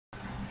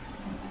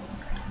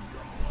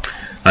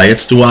Hi,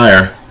 it's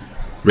Dwyer,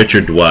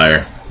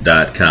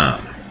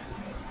 RichardDwyer.com.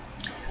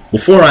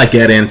 Before I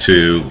get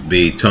into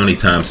the Tony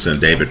Thompson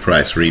David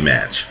Price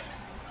rematch,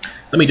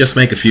 let me just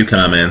make a few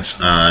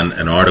comments on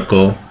an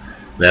article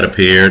that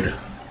appeared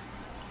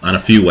on a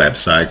few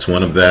websites.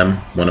 One of them,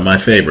 one of my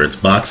favorites,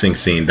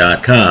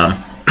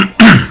 BoxingScene.com,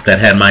 that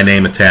had my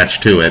name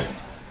attached to it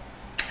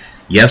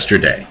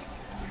yesterday.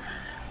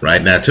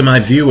 Right now, to my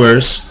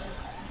viewers,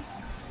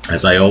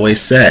 as I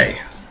always say,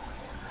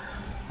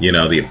 you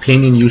know, the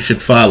opinion you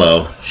should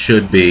follow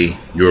should be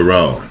your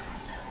own.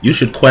 You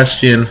should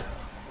question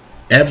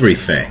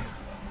everything,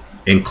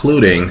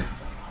 including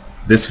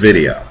this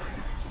video.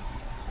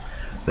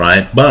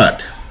 Right?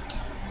 But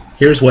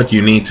here's what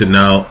you need to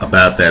know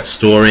about that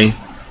story.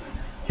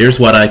 Here's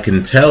what I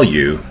can tell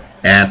you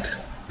at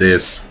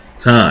this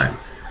time.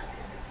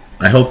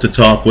 I hope to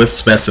talk with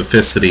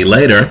specificity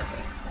later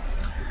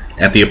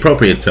at the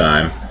appropriate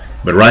time,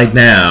 but right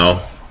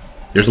now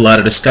there's a lot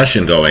of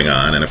discussion going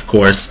on, and of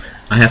course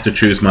I have to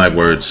choose my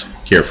words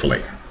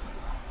carefully.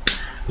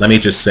 Let me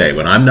just say,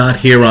 when I'm not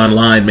here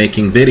online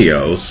making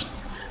videos,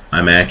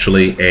 I'm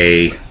actually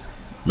a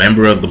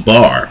member of the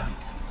bar.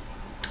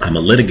 I'm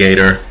a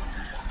litigator.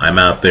 I'm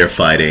out there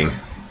fighting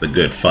the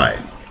good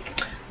fight.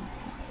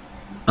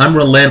 I'm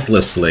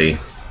relentlessly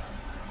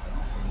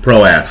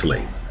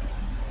pro-athlete,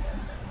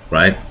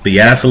 right? The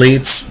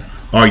athletes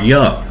are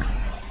young.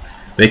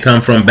 They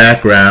come from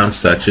backgrounds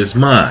such as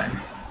mine.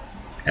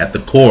 At the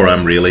core,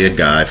 I'm really a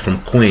guy from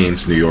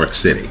Queens, New York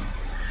City,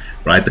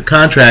 right? The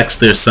contracts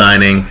they're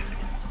signing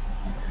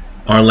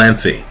are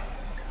lengthy,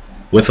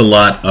 with a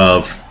lot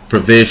of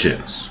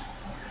provisions.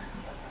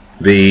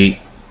 The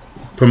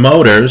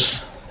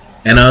promoters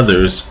and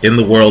others in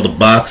the world of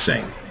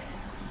boxing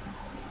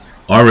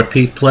are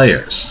repeat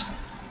players.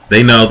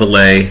 They know the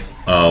lay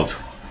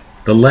of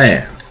the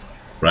land,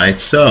 right?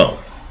 So,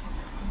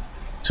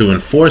 to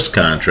enforce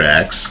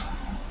contracts,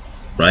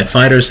 right,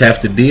 fighters have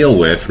to deal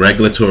with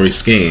regulatory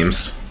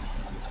schemes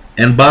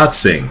and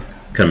boxing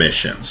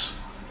commissions.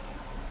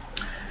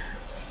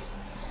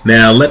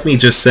 Now, let me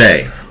just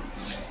say,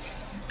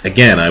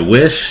 again, I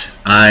wish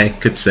I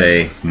could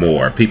say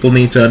more. People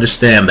need to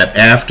understand that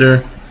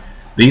after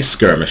these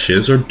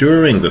skirmishes, or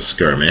during the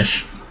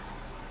skirmish,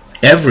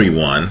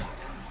 everyone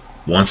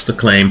wants to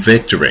claim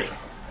victory.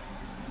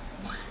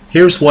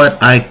 Here's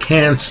what I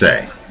can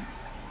say,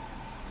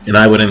 and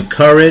I would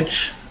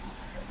encourage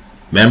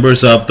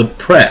members of the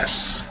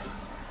press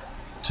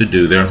to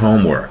do their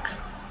homework,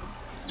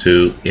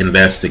 to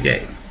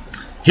investigate.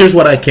 Here's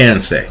what I can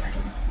say.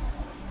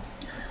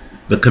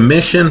 The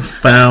commission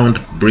found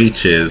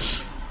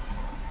breaches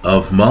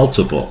of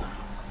multiple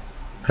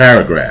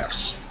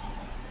paragraphs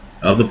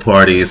of the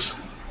parties'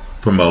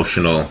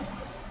 promotional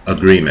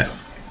agreement.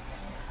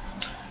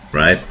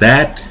 Right?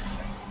 That,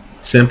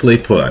 simply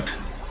put,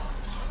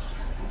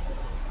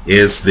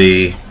 is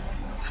the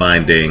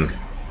finding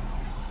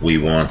we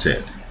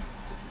wanted.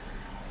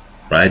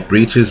 Right?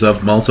 Breaches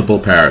of multiple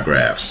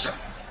paragraphs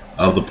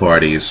of the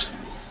parties'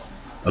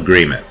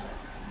 agreement.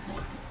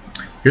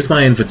 Here's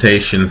my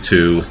invitation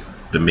to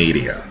the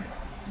media.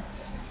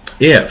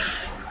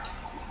 If,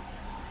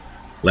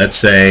 let's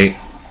say,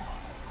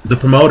 the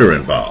promoter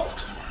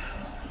involved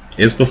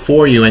is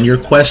before you and you're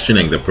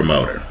questioning the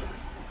promoter,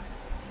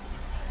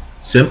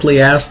 simply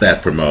ask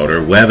that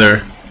promoter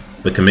whether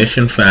the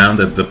commission found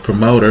that the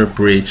promoter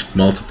breached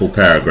multiple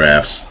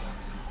paragraphs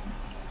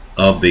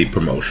of the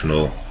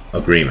promotional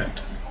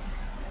agreement.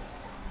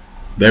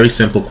 Very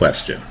simple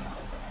question.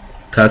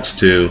 Cuts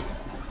to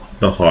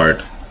the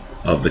heart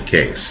of the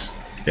case.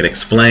 It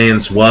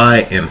explains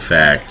why, in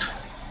fact,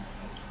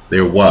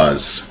 there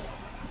was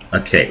a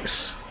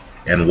case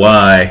and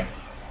why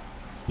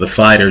the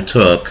fighter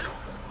took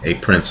a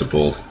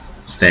principled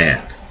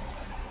stand.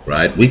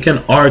 Right? We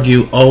can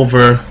argue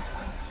over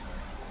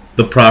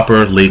the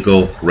proper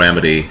legal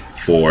remedy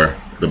for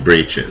the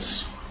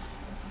breaches.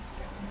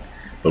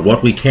 But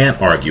what we can't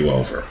argue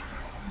over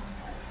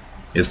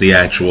is the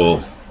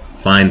actual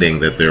finding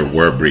that there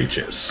were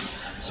breaches.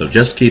 So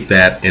just keep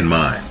that in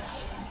mind.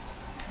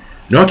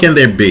 Nor can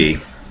there be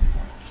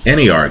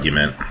any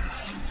argument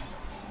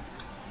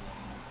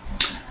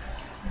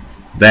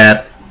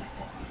that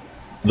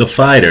the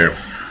fighter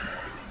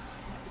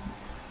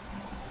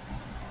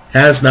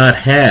has not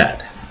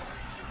had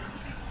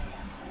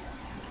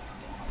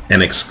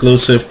an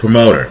exclusive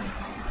promoter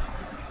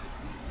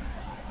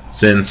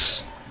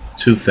since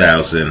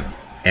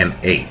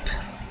 2008.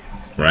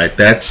 Right?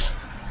 That's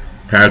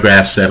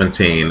paragraph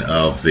 17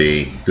 of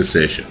the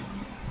decision.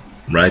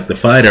 Right? The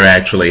fighter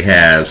actually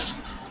has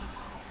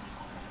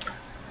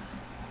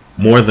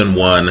more than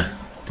one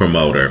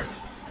promoter.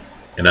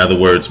 In other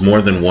words,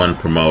 more than one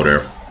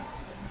promoter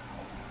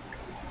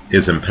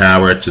is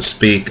empowered to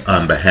speak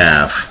on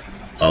behalf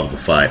of the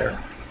fighter.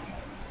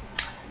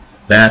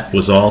 That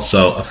was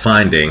also a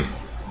finding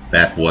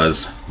that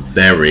was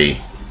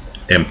very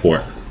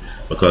important,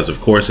 because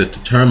of course it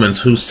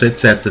determines who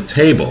sits at the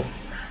table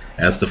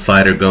as the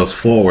fighter goes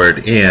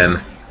forward in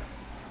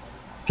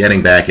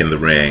getting back in the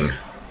ring,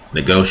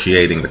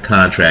 negotiating the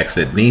contracts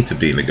that need to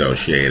be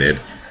negotiated,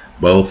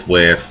 both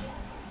with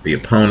the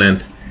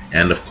opponent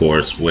and of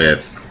course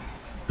with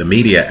the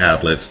media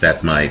outlets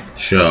that might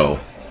show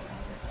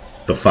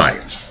the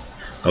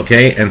fights.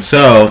 Okay, and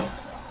so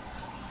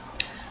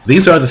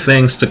these are the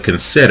things to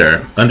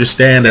consider.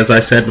 Understand, as I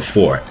said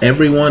before,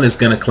 everyone is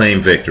going to claim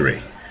victory,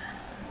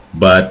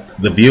 but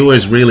the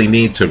viewers really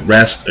need to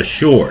rest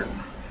assured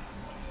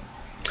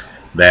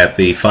that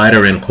the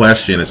fighter in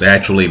question is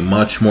actually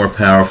much more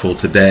powerful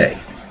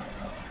today,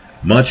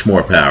 much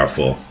more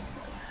powerful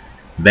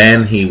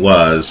than he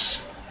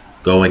was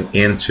going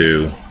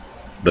into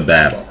the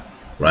battle,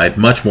 right?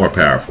 Much more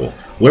powerful.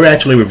 We're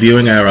actually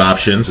reviewing our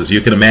options, as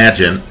you can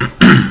imagine.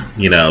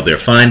 You know, their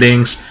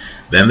findings,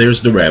 then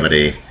there's the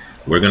remedy.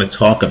 We're going to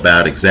talk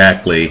about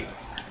exactly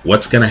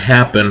what's going to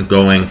happen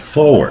going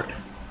forward.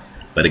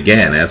 But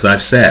again, as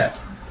I've said,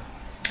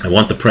 I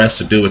want the press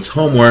to do its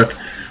homework.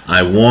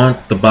 I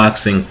want the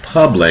boxing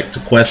public to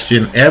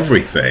question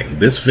everything.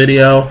 This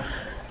video,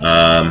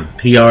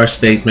 PR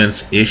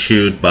statements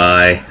issued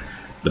by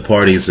the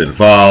parties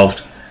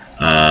involved,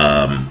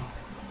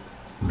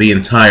 the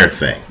entire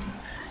thing.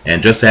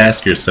 And just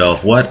ask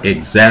yourself, what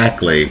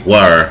exactly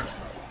were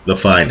the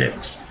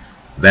findings?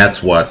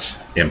 That's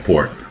what's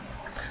important.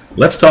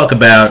 Let's talk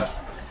about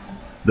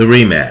the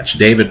rematch,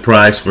 David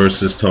Price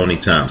versus Tony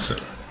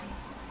Thompson.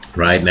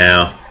 Right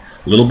now,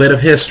 a little bit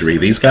of history.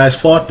 These guys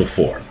fought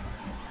before,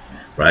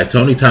 right?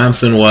 Tony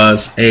Thompson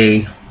was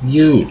a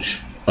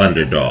huge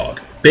underdog,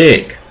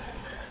 big,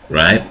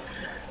 right?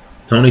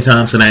 Tony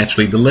Thompson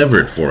actually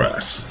delivered for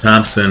us.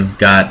 Thompson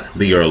got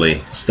the early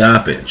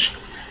stoppage.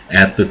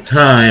 At the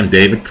time,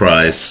 David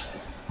Price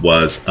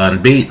was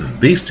unbeaten.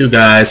 These two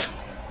guys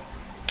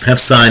have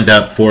signed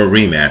up for a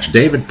rematch.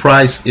 David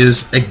Price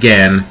is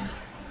again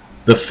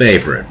the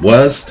favorite.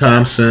 Was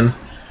Thompson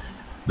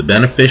the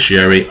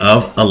beneficiary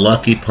of a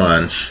lucky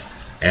punch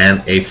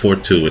and a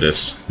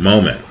fortuitous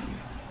moment?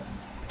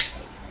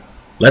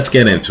 Let's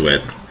get into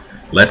it.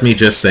 Let me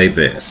just say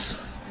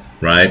this,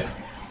 right?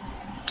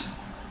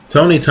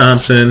 Tony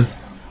Thompson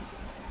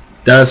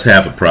does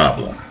have a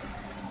problem,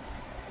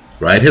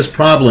 right? His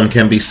problem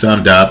can be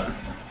summed up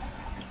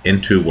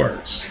in 2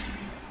 words.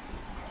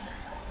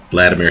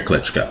 Vladimir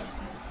Klitschko.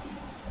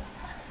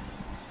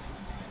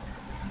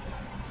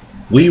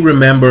 We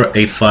remember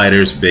a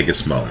fighter's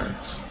biggest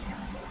moments.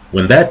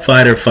 When that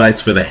fighter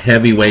fights for the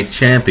heavyweight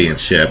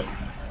championship,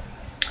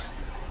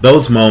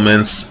 those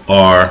moments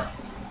are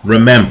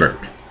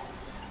remembered,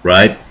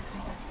 right?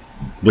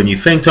 When you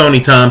think Tony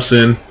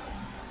Thompson,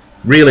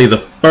 really the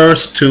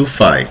first 2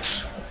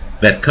 fights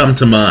that come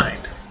to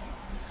mind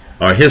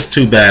are his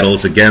 2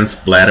 battles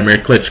against Vladimir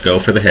Klitschko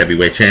for the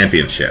heavyweight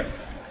championship.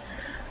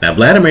 Now,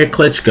 Vladimir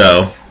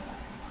Klitschko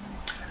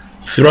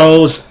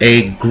throws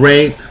a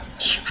great,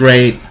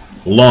 straight,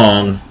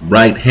 long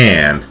right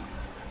hand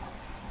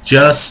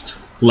just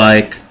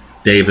like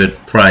David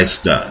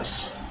Price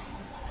does.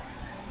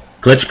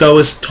 Klitschko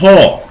is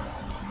tall,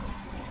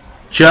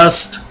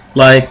 just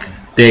like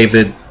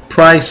David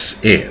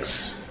Price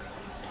is.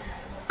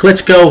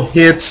 Klitschko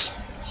hits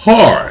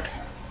hard,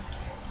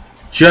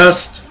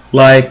 just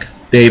like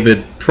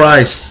David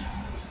Price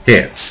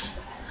hits.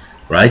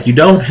 Right? You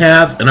don't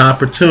have an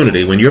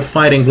opportunity when you're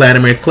fighting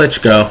Vladimir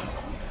Klitschko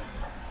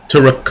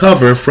to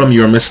recover from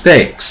your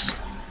mistakes.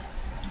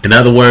 In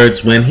other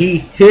words, when he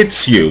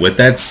hits you with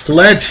that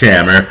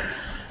sledgehammer,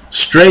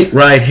 straight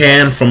right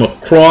hand from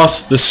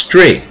across the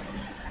street,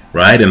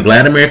 right? And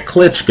Vladimir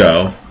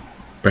Klitschko,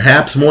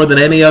 perhaps more than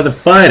any other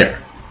fighter,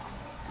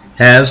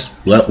 has,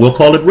 we'll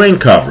call it ring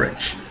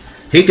coverage.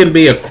 He can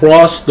be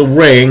across the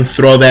ring,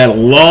 throw that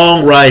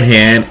long right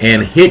hand,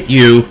 and hit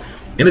you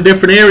in a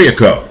different area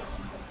code.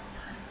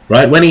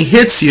 Right? When he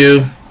hits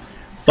you,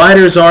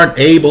 fighters aren't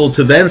able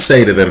to then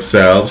say to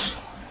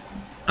themselves,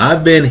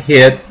 I've been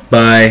hit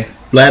by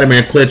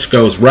Vladimir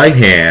Klitschko's right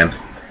hand.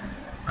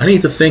 I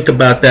need to think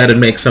about that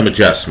and make some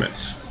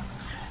adjustments.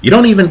 You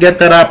don't even get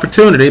that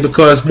opportunity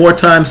because more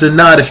times than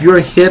not, if you're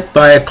hit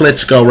by a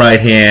Klitschko right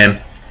hand,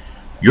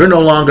 you're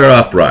no longer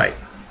upright.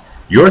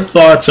 Your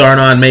thoughts aren't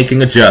on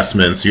making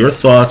adjustments. Your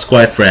thoughts,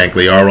 quite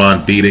frankly, are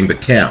on beating the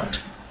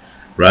count.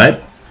 Right?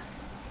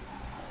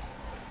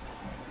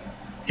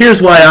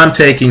 Here's why I'm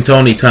taking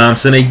Tony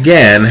Thompson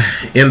again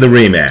in the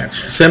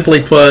rematch. Simply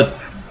put,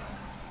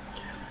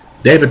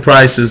 David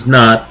Price is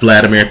not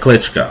Vladimir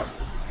Klitschko.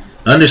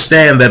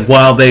 Understand that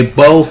while they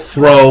both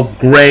throw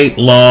great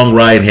long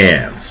right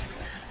hands,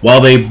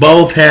 while they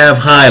both have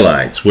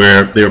highlights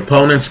where their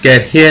opponents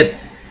get hit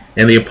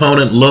and the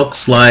opponent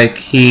looks like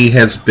he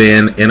has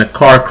been in a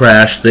car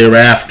crash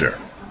thereafter,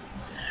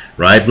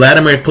 right?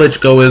 Vladimir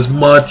Klitschko is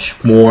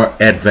much more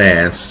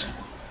advanced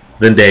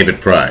than David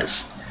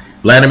Price.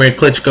 Vladimir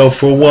Klitschko,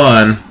 for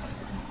one,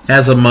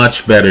 has a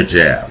much better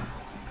jab.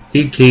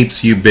 He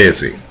keeps you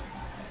busy.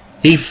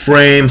 He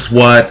frames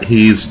what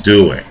he's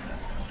doing.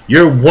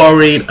 You're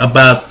worried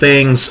about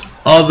things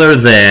other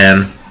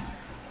than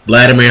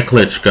Vladimir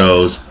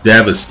Klitschko's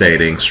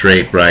devastating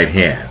straight right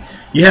hand.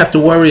 You have to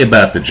worry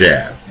about the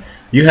jab.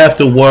 You have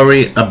to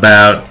worry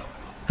about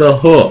the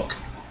hook.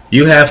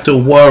 You have to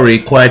worry,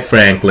 quite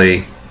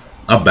frankly,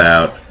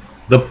 about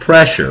the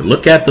pressure.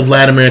 Look at the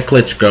Vladimir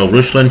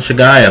Klitschko-Ruslan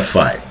Chagaev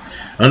fight.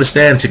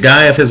 Understand,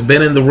 Chagaev has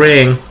been in the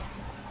ring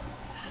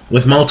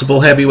with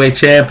multiple heavyweight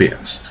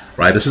champions,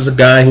 right? This is a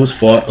guy who's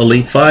fought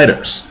elite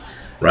fighters,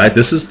 right?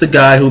 This is the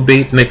guy who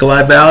beat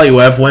Nikolai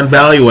Valuev when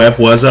Valuev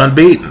was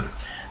unbeaten.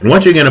 And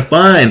what you're going to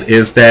find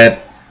is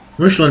that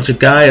Ruslan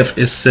Chagaev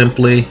is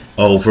simply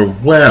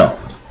overwhelmed.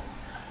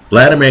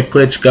 Vladimir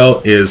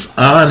Klitschko is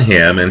on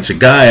him, and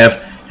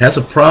Chagaev has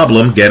a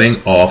problem getting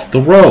off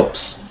the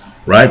ropes,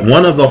 right?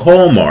 One of the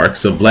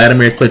hallmarks of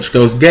Vladimir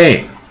Klitschko's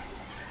game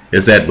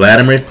is that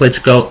Vladimir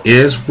Klitschko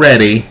is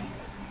ready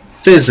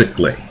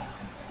physically,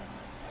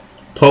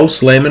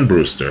 post-Lehman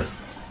Brewster,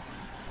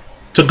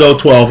 to go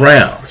 12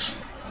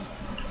 rounds,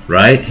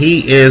 right? He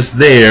is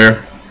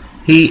there.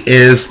 He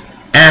is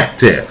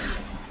active.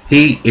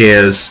 He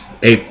is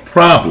a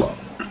problem.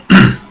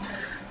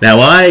 Now,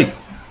 I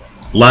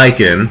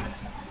liken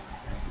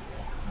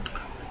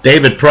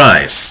David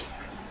Price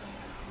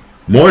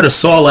more to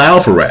Saul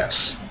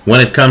Alvarez when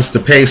it comes to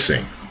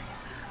pacing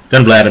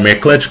than Vladimir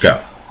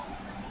Klitschko.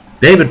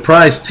 David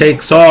Price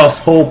takes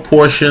off whole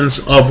portions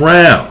of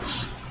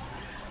rounds.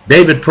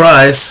 David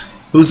Price,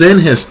 who's in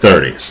his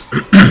 30s,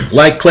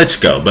 like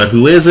Klitschko, but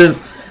who isn't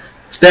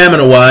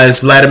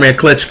stamina-wise Vladimir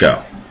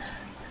Klitschko.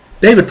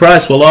 David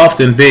Price will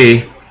often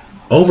be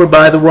over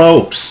by the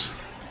ropes,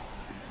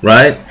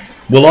 right?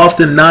 Will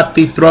often not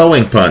be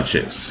throwing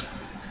punches.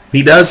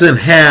 He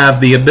doesn't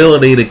have the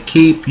ability to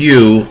keep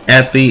you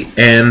at the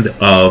end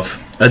of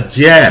a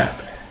jab.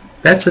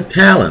 That's a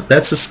talent.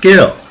 That's a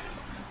skill.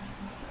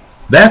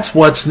 That's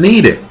what's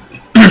needed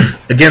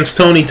against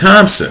Tony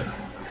Thompson.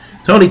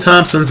 Tony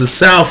Thompson's a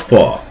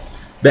southpaw.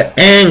 The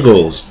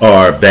angles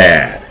are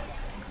bad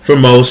for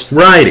most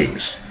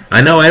righties.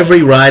 I know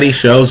every righty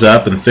shows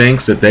up and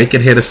thinks that they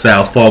can hit a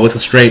southpaw with a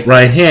straight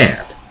right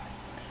hand.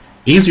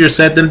 Easier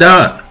said than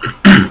done.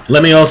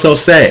 Let me also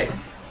say,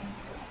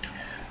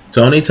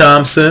 Tony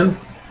Thompson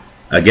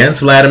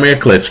against Vladimir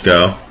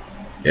Klitschko,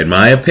 in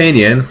my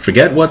opinion,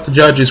 forget what the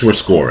judges were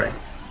scoring.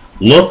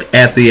 Look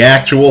at the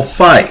actual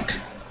fight.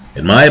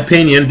 In my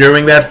opinion,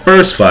 during that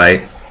first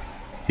fight,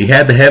 he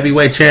had the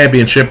heavyweight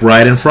championship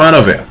right in front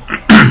of him.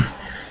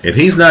 If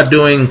he's not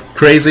doing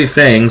crazy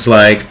things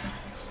like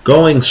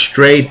going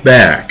straight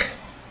back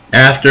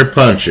after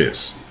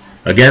punches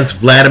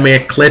against Vladimir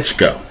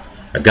Klitschko,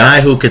 a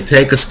guy who could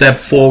take a step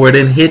forward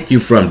and hit you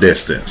from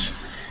distance.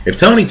 If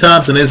Tony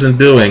Thompson isn't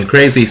doing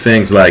crazy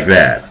things like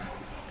that,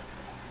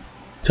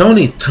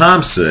 Tony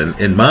Thompson,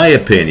 in my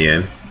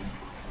opinion,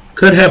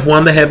 could have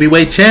won the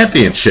heavyweight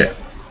championship.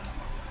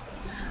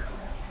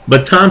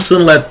 But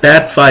Thompson let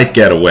that fight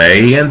get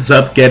away. He ends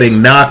up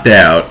getting knocked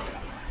out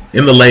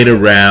in the later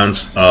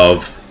rounds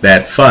of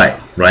that fight,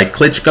 right?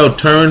 Klitschko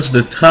turns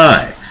the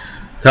tide.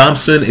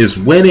 Thompson is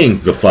winning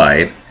the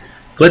fight.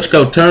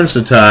 Klitschko turns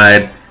the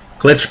tide.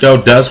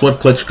 Klitschko does what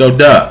Klitschko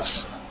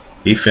does.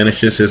 He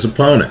finishes his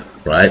opponent,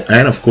 right?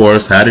 And of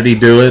course, how did he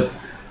do it?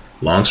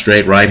 Long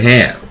straight right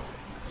hand.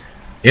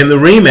 In the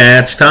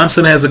rematch,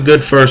 Thompson has a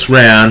good first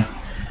round,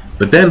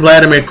 but then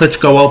Vladimir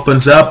Klitschko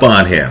opens up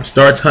on him,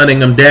 starts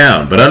hunting him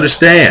down. But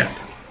understand,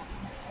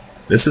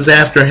 this is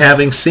after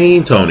having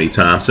seen Tony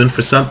Thompson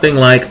for something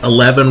like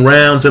 11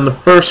 rounds in the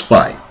first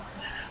fight.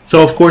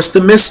 So of course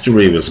the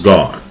mystery was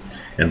gone.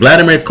 And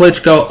Vladimir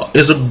Klitschko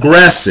is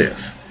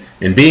aggressive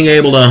in being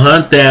able to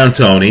hunt down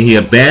Tony. He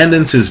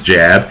abandons his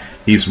jab.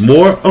 He's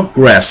more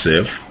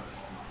aggressive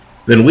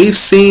than we've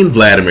seen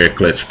Vladimir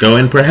Klitschko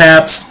in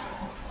perhaps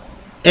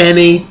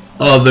any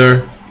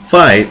other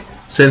fight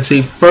since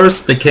he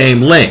first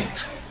became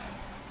linked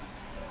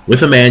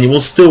with Emanuel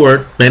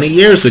Stewart many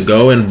years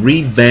ago and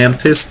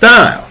revamped his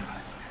style,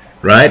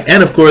 right?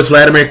 And of course,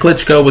 Vladimir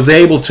Klitschko was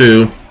able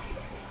to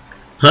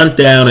hunt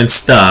down and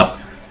stop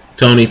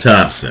Tony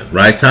Thompson,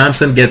 right?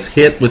 Thompson gets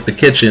hit with the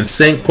kitchen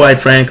sink, quite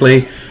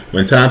frankly.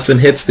 When Thompson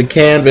hits the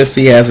canvas,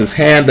 he has his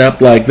hand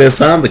up like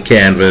this on the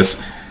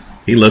canvas.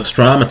 He looks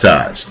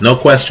traumatized, no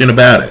question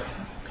about it.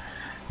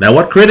 Now,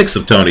 what critics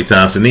of Tony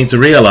Thompson need to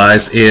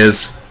realize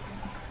is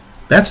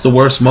that's the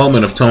worst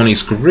moment of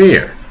Tony's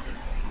career.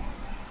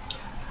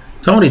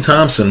 Tony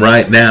Thompson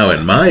right now,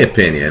 in my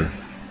opinion,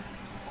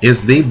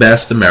 is the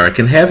best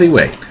American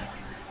heavyweight,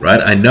 right?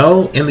 I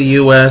know in the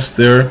U.S.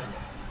 there are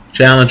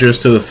challengers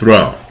to the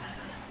throne,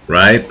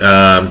 right?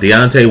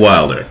 Deontay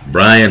Wilder,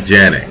 Brian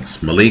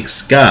Jennings, Malik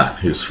Scott,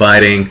 who's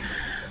fighting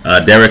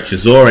Derek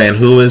Chisora and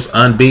who is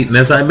unbeaten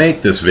as I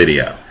make this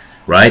video,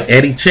 right?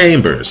 Eddie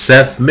Chambers,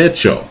 Seth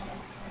Mitchell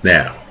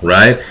now,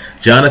 right?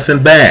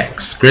 Jonathan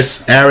Banks,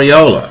 Chris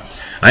Arreola.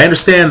 I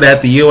understand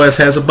that the U.S.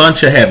 has a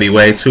bunch of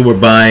heavyweights who were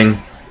vying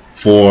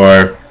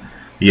for,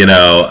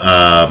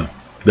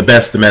 the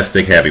best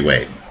domestic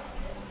heavyweight.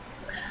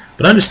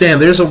 But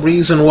understand, there's a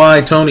reason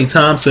why Tony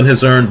Thompson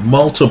has earned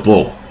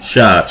multiple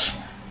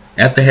shots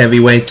at the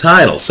heavyweight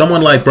title.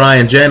 Someone like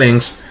Brian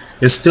Jennings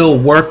is still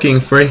working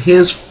for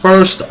his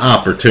first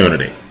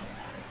opportunity,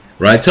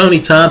 right? Tony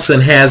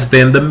Thompson has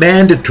been the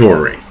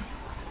mandatory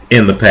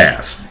in the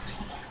past,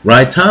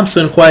 right?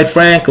 Thompson, quite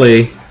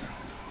frankly,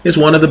 is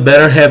one of the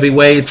better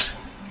heavyweights,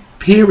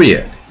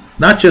 period.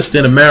 not just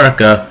in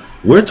America,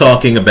 we're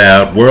talking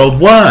about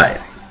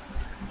worldwide.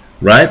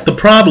 Right? The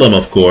problem,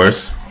 of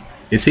course,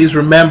 is he's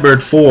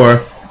remembered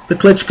for the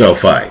Klitschko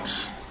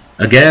fights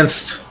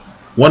against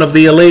one of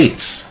the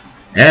elites.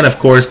 And, of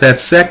course, that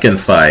second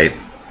fight,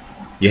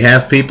 you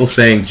have people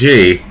saying,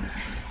 gee,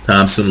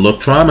 Thompson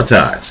looked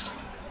traumatized.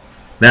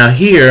 Now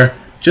here,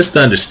 just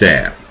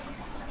understand,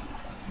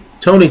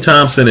 Tony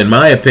Thompson, in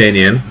my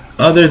opinion,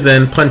 other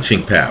than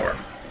punching power,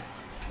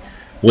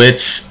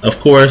 which, of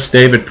course,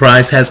 David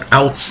Price has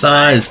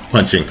outsized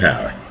punching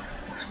power.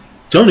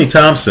 Tony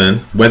Thompson,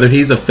 whether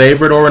he's a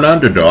favorite or an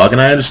underdog, and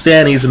I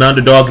understand he's an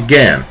underdog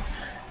again,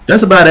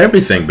 does about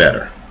everything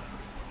better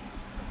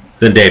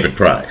than David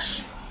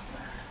Price.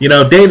 You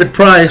know, David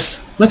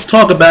Price, let's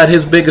talk about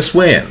his biggest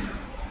win.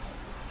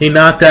 He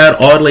knocked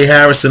out Audley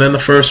Harrison in the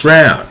first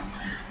round.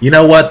 You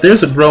know what?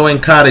 There's a growing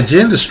cottage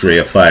industry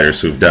of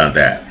fighters who've done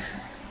that.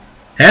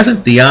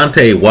 Hasn't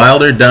Deontay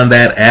Wilder done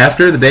that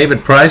after the David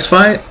Price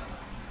fight?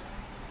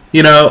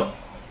 You know,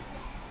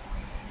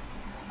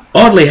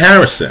 Audley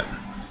Harrison.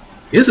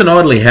 Isn't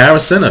Audley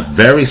Harrison a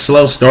very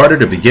slow starter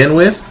to begin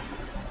with?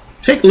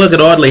 Take a look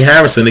at Audley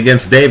Harrison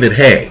against David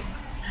Haye.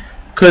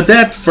 Could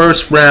that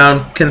first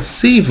round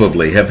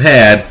conceivably have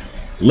had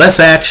less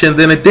action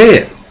than it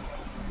did?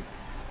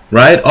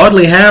 Right?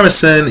 Audley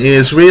Harrison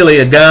is really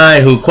a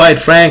guy who, quite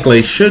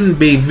frankly, shouldn't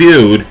be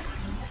viewed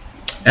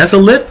as a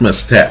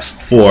litmus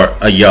test for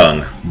a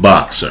young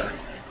boxer.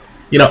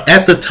 You know,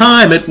 at the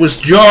time it was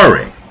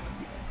jarring.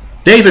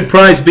 David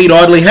Price beat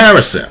Audley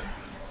Harrison.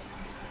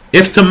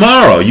 If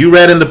tomorrow you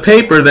read in the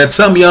paper that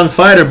some young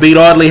fighter beat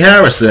Audley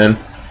Harrison,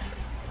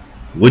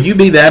 would you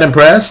be that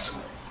impressed?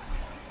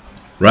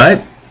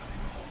 Right?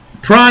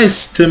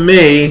 Price, to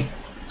me,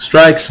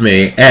 strikes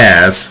me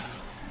as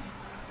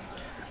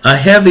a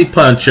heavy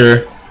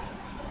puncher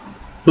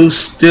who's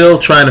still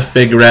trying to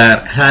figure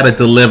out how to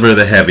deliver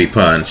the heavy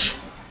punch,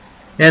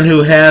 and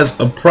who has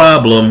a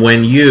problem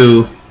when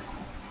you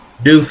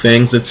do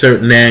things at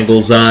certain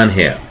angles on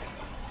him.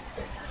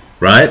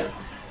 Right?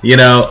 You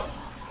know,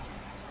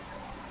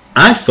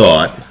 I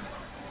thought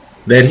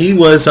that he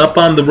was up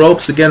on the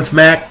ropes against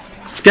Max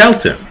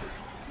Skelton.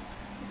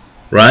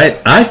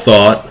 Right? I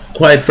thought,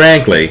 quite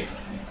frankly,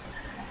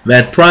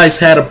 that Price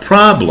had a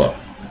problem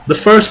the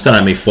first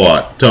time he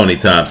fought Tony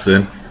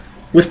Thompson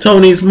with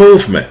Tony's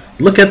movement.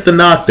 Look at the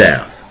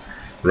knockdown.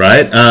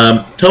 Right?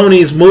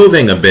 Tony's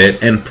moving a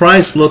bit, and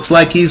Price looks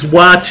like he's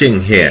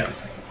watching him.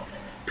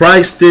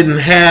 Price didn't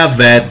have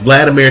that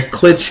Vladimir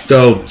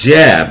Klitschko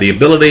jab, the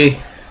ability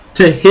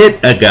to hit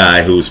a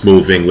guy who's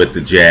moving with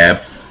the jab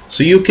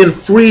so you can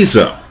freeze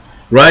him.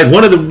 Right?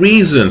 One of the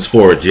reasons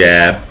for a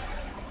jab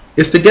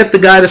is to get the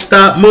guy to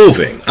stop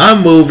moving.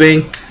 I'm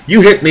moving,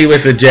 you hit me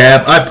with a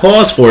jab, I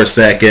pause for a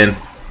second,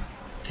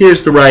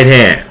 here's the right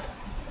hand.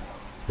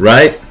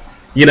 Right?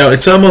 You know,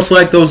 it's almost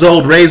like those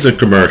old razor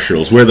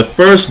commercials where the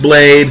first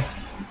blade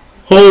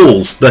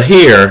holds the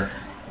hair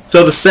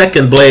so the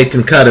second blade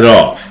can cut it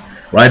off.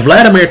 Right?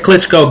 Vladimir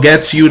Klitschko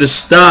gets you to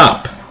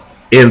stop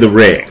in the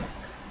ring.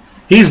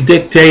 He's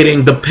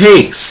dictating the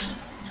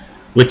pace.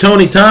 With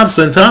Tony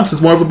Thompson,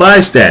 Thompson's more of a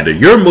bystander.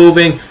 You're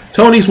moving,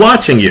 Tony's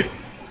watching you.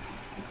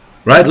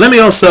 Right? Let me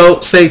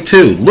also say,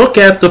 too, look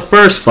at the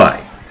first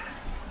fight.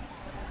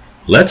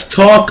 Let's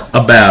talk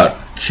about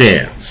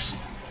chance.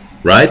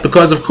 Right?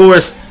 Because, of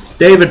course,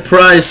 David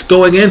Price,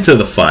 going into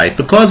the fight,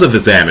 because of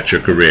his amateur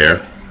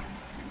career,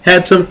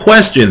 had some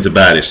questions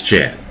about his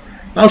chin.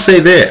 I'll say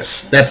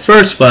this, that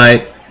first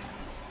fight,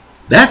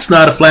 that's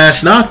not a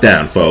flash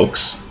knockdown,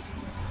 folks.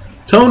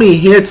 Tony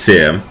hits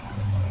him,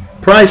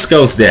 Price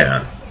goes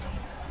down.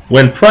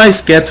 When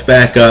Price gets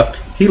back up,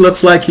 he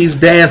looks like he's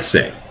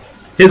dancing.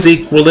 His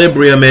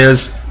equilibrium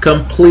is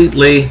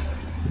completely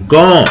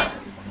gone.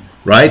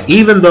 Right?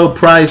 Even though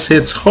Price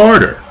hits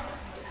harder,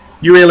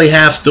 you really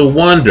have to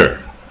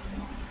wonder,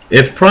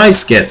 if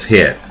Price gets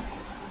hit,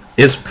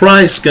 is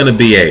Price going to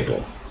be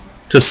able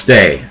to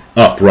stay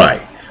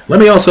upright? Let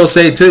me also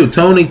say, too,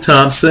 Tony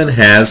Thompson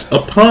has a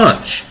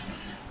punch.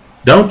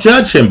 Don't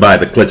judge him by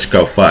the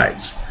Klitschko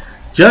fights.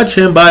 Judge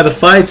him by the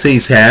fights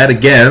he's had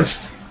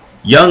against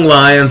young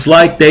lions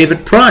like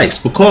David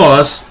Price,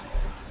 because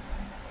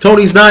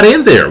Tony's not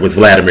in there with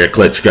Vladimir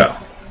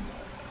Klitschko.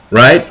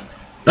 Right?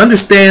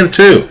 Understand,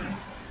 too,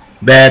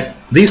 that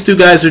these two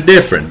guys are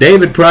different.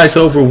 David Price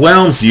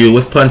overwhelms you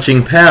with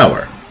punching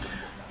power.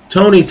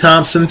 Tony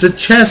Thompson's a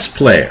chess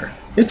player.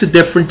 It's a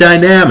different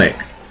dynamic.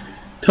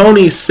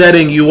 Tony's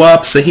setting you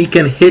up so he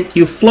can hit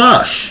you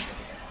flush.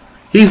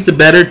 He's the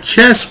better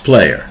chess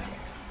player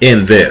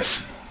in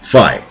this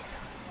fight.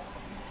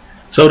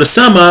 So to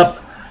sum up,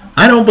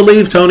 I don't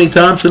believe Tony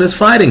Thompson is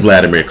fighting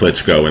Vladimir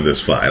Klitschko in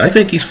this fight. I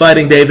think he's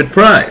fighting David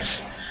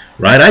Price.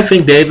 Right? I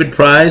think David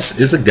Price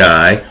is a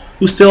guy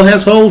who still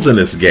has holes in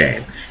his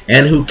game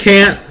and who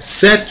can't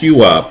set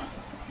you up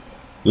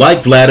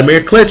like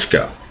Vladimir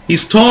Klitschko.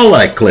 He's tall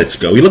like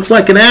Klitschko. He looks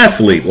like an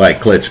athlete like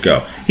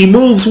Klitschko. He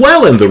moves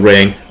well in the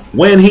ring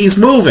when he's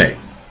moving.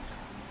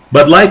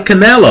 But like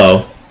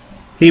Canelo,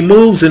 he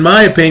moves, in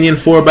my opinion,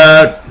 for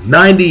about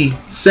 90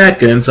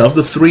 seconds of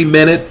the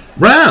 3-minute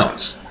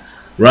rounds.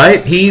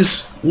 right?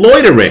 He's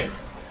loitering.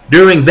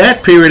 During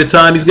that period of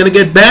time, he's going to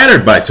get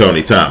battered by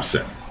Tony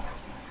Thompson.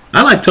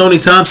 I like Tony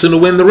Thompson to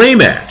win the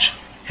rematch.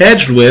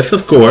 Hedged with,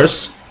 of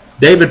course,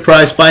 David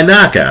Price by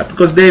knockout,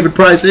 because David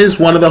Price is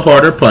one of the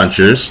harder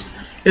punchers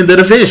in the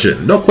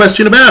division. No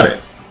question about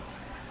it.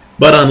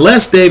 But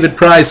unless David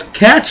Price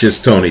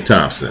catches Tony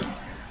Thompson,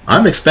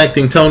 I'm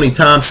expecting Tony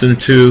Thompson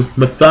to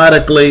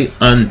methodically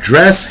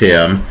undress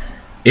him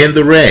in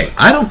the ring.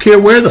 I don't care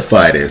where the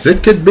fight is.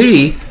 It could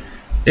be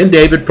in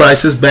David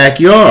Price's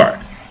backyard.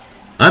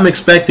 I'm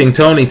expecting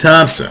Tony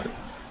Thompson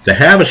to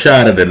have a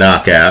shot at a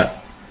knockout,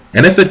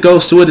 and if it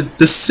goes to a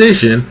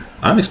decision,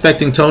 I'm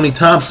expecting Tony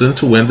Thompson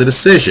to win the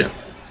decision.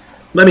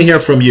 Let me hear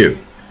from you.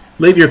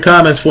 Leave your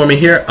comments for me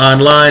here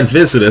online.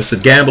 Visit us at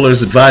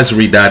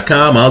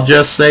gamblersadvisory.com. I'll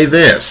just say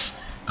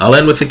this. I'll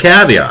end with the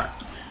caveat.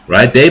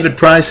 Right? David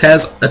Price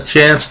has a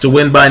chance to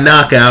win by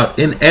knockout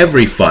in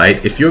every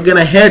fight if you're going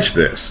to hedge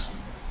this.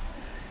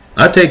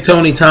 I take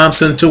Tony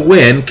Thompson to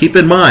win. Keep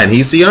in mind,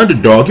 he's the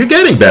underdog. You're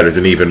getting better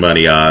than even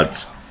money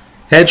odds.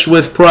 Hedged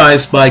with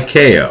Price by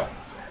KO.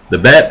 The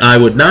bet I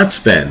would not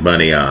spend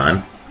money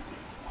on,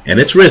 and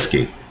it's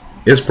risky,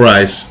 is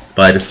Price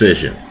by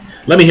decision.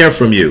 Let me hear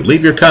from you.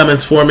 Leave your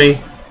comments for me.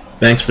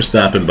 Thanks for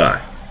stopping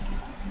by.